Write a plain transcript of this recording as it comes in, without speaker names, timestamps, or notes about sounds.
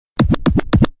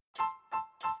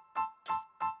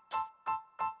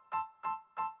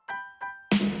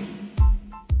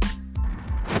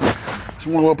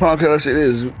Small podcast it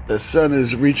is. The sun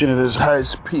is reaching at its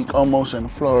highest peak almost in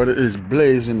Florida. It's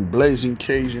blazing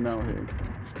Cajun out here.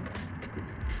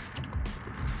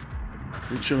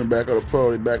 We chilling back on the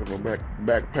party, back on the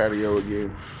back patio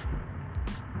again.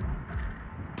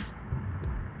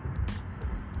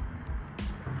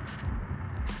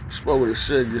 Spoke with the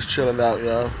Sig, just chilling out,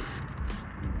 y'all.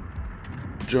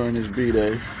 Enjoying this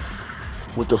B-Day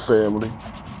with the family.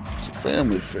 It's a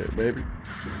family fit, baby.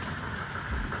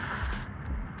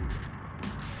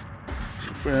 It's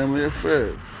a family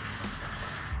affair.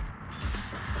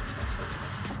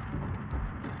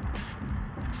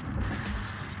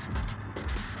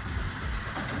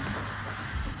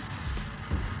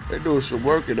 They doing some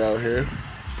working out here.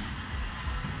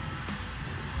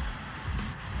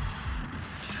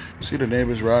 See the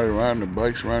neighbors riding the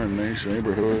bikes around the nice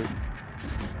neighborhood.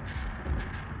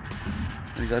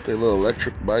 They got their little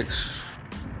electric bikes.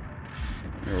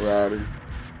 They're riding.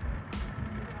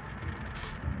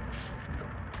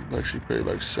 Like she paid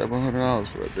like $700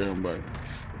 for that damn bike.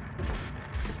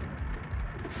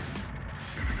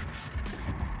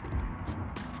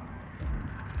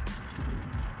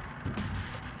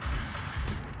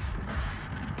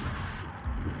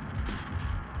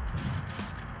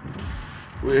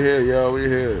 We're here, y'all. We're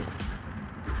here.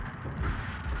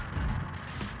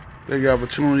 Thank y'all for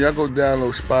tuning in. Y'all go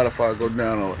download Spotify, go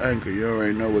download Anchor. You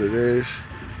already know what it is.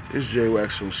 It's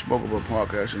J-Wax on Smokeable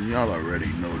Podcast, and y'all already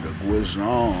know the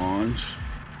Guizons.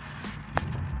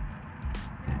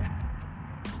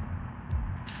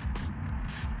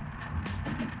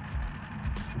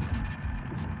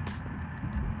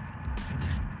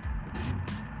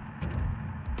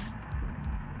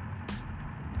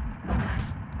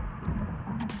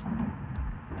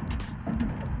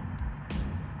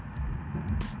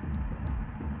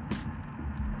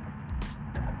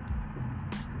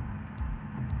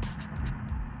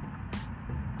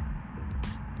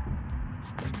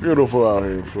 Beautiful out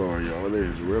here in Florida, y'all. It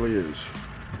is. It really is.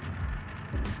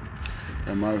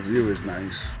 And my view is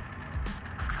nice.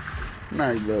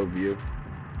 Nice little view.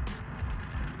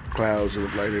 Clouds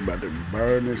look like they're about to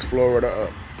burn this Florida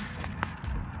up.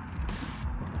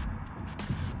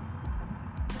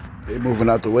 They moving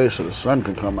out the way so the sun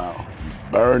can come out.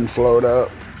 Burn Florida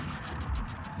up.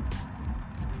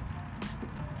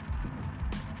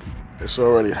 It's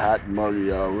already hot and muggy,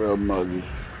 y'all. Real muggy.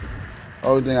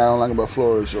 Only thing I don't like about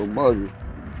Florida is so muggy.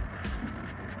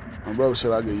 My brother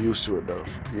said I get used to it though.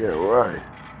 Yeah, right.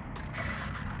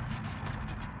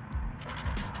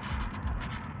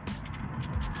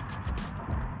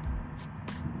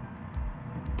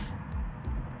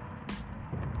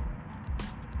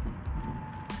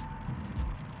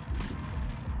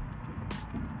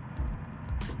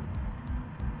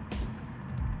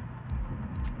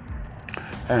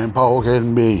 And Paul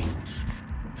can be.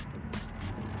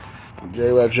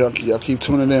 J-Wax Junkie, y'all keep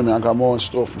tuning in, man. I got more in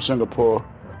store from Singapore.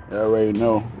 Y'all already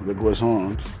know the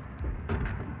Guizons.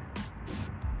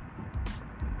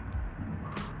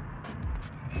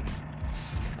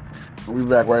 We'll be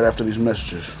back right after these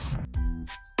messages.